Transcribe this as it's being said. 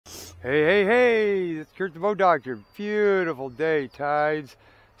Hey, hey, hey, it's Kurt the Boat Doctor. Beautiful day, tides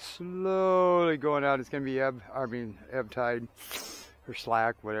slowly going out. It's going to be ebb tide or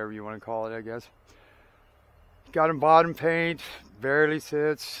slack, whatever you want to call it, I guess. Got him bottom paint, barely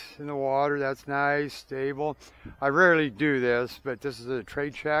sits in the water. That's nice, stable. I rarely do this, but this is a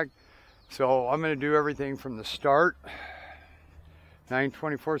trade check. So I'm going to do everything from the start.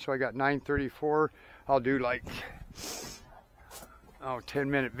 9:24, so I got 9:34. I'll do like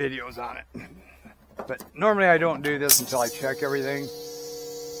 10-minute videos on it. But normally I don't do this until I check everything.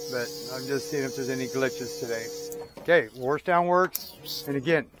 But I'm just seeing if there's any glitches today. Okay, wash down works. And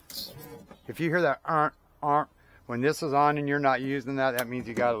again, if you hear that when this is on and you're not using that, that means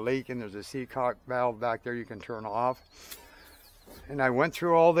you got a leak and there's a seacock valve back there you can turn off. And I went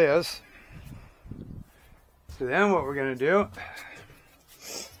through all this. So then what we're gonna do,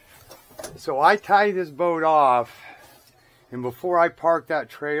 so I tie this boat off, and before I park that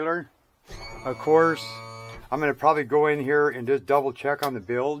trailer, of course, I'm going to probably go in here and just double check on the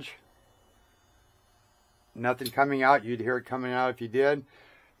bilge. Nothing coming out. You'd hear it coming out if you did.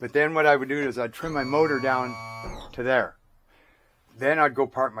 But then what I would do is I'd trim my motor down to there. Then I'd go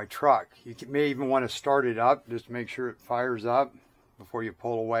park my truck. You may even want to start it up just to make sure it fires up before you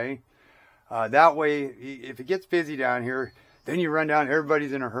pull away. That way, if it gets busy down here, then you run down.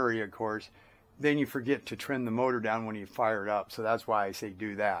 Everybody's in a hurry, of course. Then you forget to trim the motor down when you fire it up. So that's why I say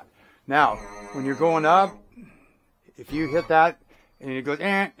do that. Now, when you're going up, if you hit that and it goes,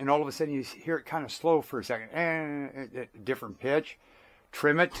 and all of a sudden you hear it kind of slow for a second, at different pitch,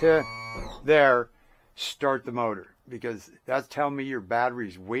 trim it to there, start the motor. Because that's telling me your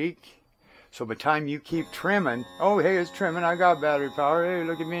battery's weak. So by the time you keep trimming, oh, hey, it's trimming, I got battery power, hey,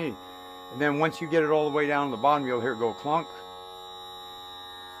 look at me. And then once you get it all the way down to the bottom, you'll hear it go clunk.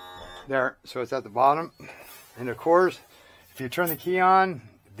 There, so it's at the bottom. And of course, if you turn the key on,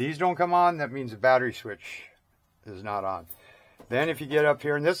 these don't come on, that means the battery switch is not on. Then if you get up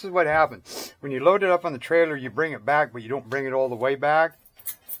here, and this is what happens. When you load it up on the trailer, you bring it back, but you don't bring it all the way back.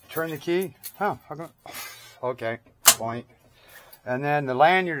 Turn the key. Huh, how come? Okay, point. And then the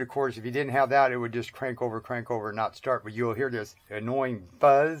lanyard, of course, if you didn't have that, it would just crank over, and not start. But you'll hear this annoying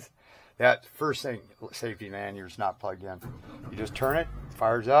buzz. That first thing, safety lanyard's not plugged in. You just turn it,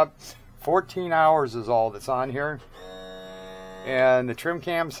 fires up. 14 hours is all that's on here. And the trim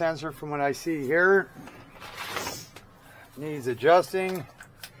cam sensor, from what I see here, needs adjusting.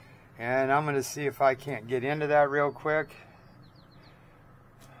 And I'm going to see if I can't get into that real quick.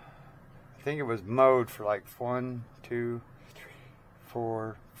 I think it was mode for like 1, 2, 3,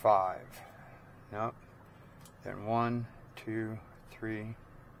 4, 5. Nope. Then 1, 2, 3,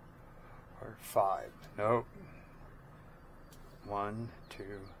 or 5. Nope. 1, 2,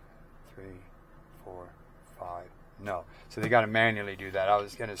 3, 4, 5. No. So they got to manually do that. I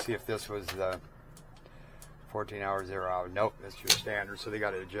was going to see if this was the 14 hours, 0 hours. Nope, that's your standard. So they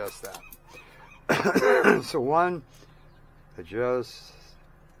got to adjust that. So 1, adjust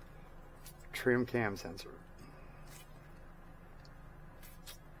trim cam sensor.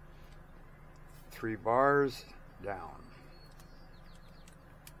 3 bars down.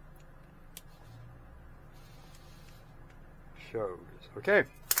 Shows. Okay,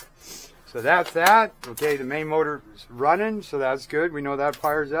 so that's that. Okay, the main motor is running, so that's good. We know that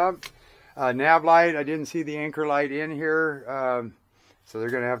fires up. Nav light, I didn't see the anchor light in here, so they're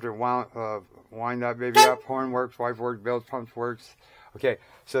going to have to wind that baby up. Horn works, wife works, bilge pumps works. Okay,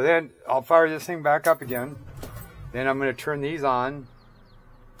 so then I'll fire this thing back up again. Then I'm going to turn these on.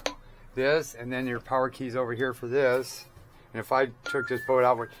 This, and then your power keys over here for this. And if I took this boat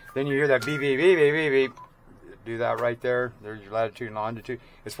out, then you hear that beep, beep, beep, beep, beep, beep. Do that right there. There's your latitude and longitude.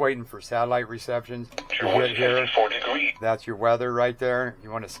 It's waiting for satellite receptions. You hit here. That's your weather right there. You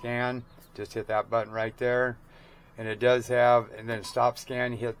want to scan, just hit that button right there. And it does have, and then stop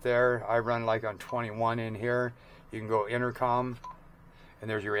scan, hit there. I run like on 21 in here. You can go intercom, and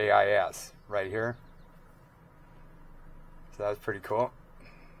there's your AIS right here. So that's pretty cool.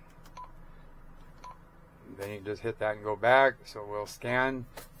 Then you can just hit that and go back. So we'll scan.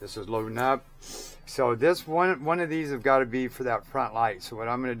 This is loading up. So this one of these have got to be for that front light. So what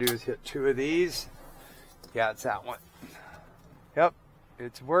I'm going to do is hit 2 of these. Yeah, it's that one. Yep,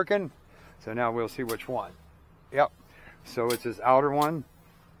 it's working. So now we'll see which one. Yep. So it's this outer one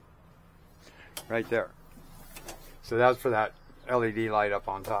right there. So that's for that LED light up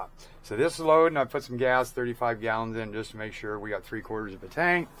on top. So this is loading. I put some gas, 35 gallons in, just to make sure we got 3/4 of a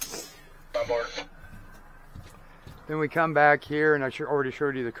tank. Then we come back here, and I already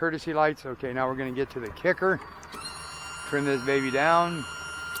showed you the courtesy lights. Okay, now we're going to get to the kicker. Trim this baby down.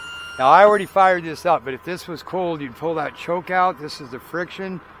 Now I already fired this up, but if this was cold, you'd pull that choke out. This is the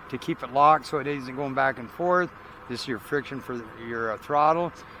friction to keep it locked so it isn't going back and forth. This is your friction for your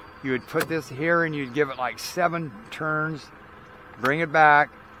throttle. You would put this here and you'd give it like 7 turns, bring it back,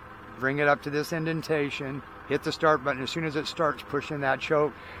 bring it up to this indentation, hit the start button. As soon as it starts pushing that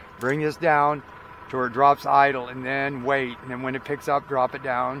choke, bring this down to where it drops idle, and then wait. And then when it picks up, drop it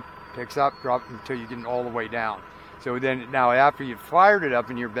down, picks up, drop it until you get it all the way down. So then now after you've fired it up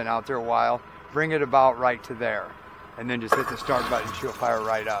and you've been out there a while, bring it about right to there. And then just hit the start button, she'll fire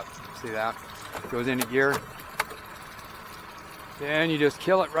right up. See that? Goes into gear. Then you just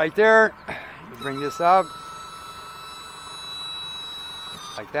kill it right there. You bring this up.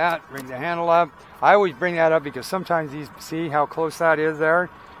 Like that, bring the handle up. I always bring that up because sometimes these, see how close that is there?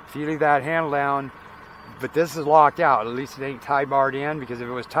 If you leave that handle down, but this is locked out, at least it ain't tie barred in, because if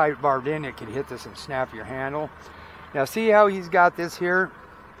it was tie barred in, it could hit this and snap your handle. Now see how he's got this here?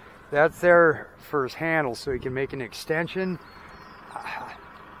 That's there for his handle so he can make an extension.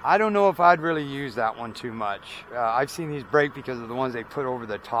 I don't know if I'd really use that one too much. I've seen these break because of the ones they put over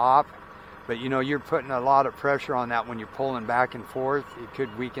the top. But you know, you're putting a lot of pressure on that when you're pulling back and forth. It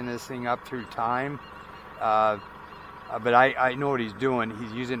could weaken this thing up through time. But I know what he's doing.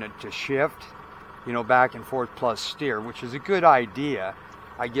 He's using it to shift, you know, back and forth plus steer, which is a good idea.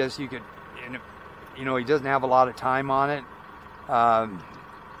 I guess you could, you know, he doesn't have a lot of time on it.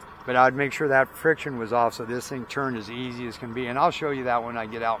 But I'd make sure that friction was off so this thing turned as easy as can be. And I'll show you that when I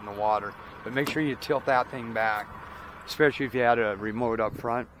get out in the water. But make sure you tilt that thing back, especially if you had a remote up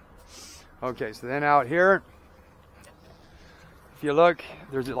front. Okay, so then out here, if you look,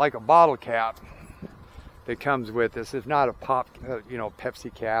 there's like a bottle cap that comes with this. It's not a pop, you know,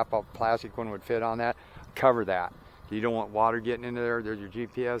 Pepsi cap. A plastic one would fit on that. Cover that. You don't want water getting into there. There's your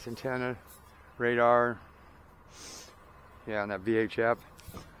GPS antenna, radar. Yeah, and that VHF.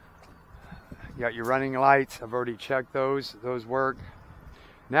 You got your running lights. I've already checked those. Those work.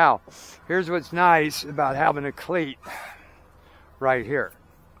 Now, here's what's nice about having a cleat right here.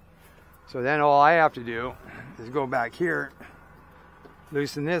 So then all I have to do is go back here,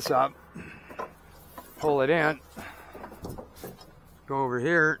 loosen this up, pull it in, go over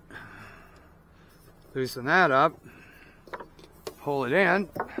here, loosen that up, pull it in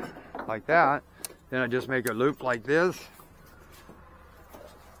like that. Then I just make a loop like this.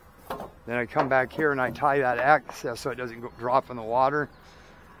 Then I come back here and I tie that excess so it doesn't go drop in the water.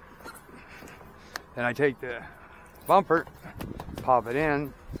 Then I take the bumper, pop it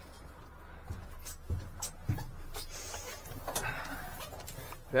in.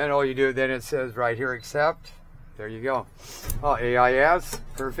 Then all you do, then it says right here, accept. There you go. Oh, AIS,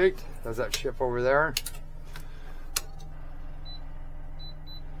 perfect. Does that ship over there?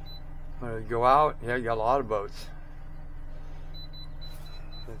 When it go out, yeah, you got a lot of boats.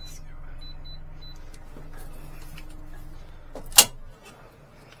 Let's go.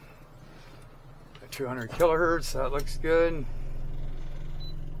 200 kilohertz, that looks good.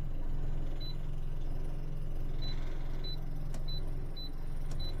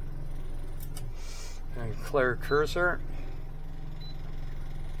 And clear cursor.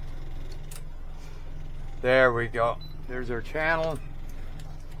 There we go. There's our channel.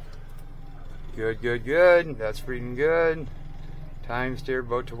 Good, good, good. That's reading good. Time steer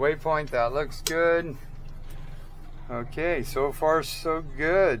boat to waypoint. That looks good. Okay, so far so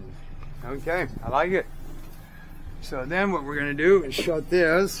good. Okay, I like it. So then what we're going to do is shut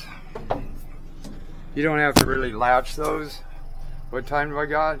this. You don't have to really latch those. What time have I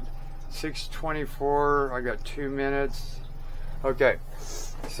got? 6:24. I got 2 minutes. Okay,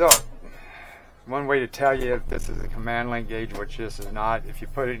 so one way to tell you if this is a command link gauge, which this is not, if you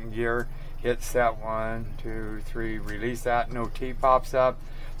put it in gear, hit set 1, 2, 3, release that, no T pops up.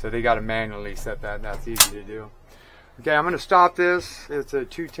 So they got to manually set that, and that's easy to do. Okay, I'm going to stop this. It's a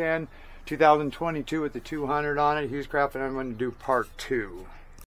 210 2022 with the 200 on it, hewscraft, and I'm going to do part 2.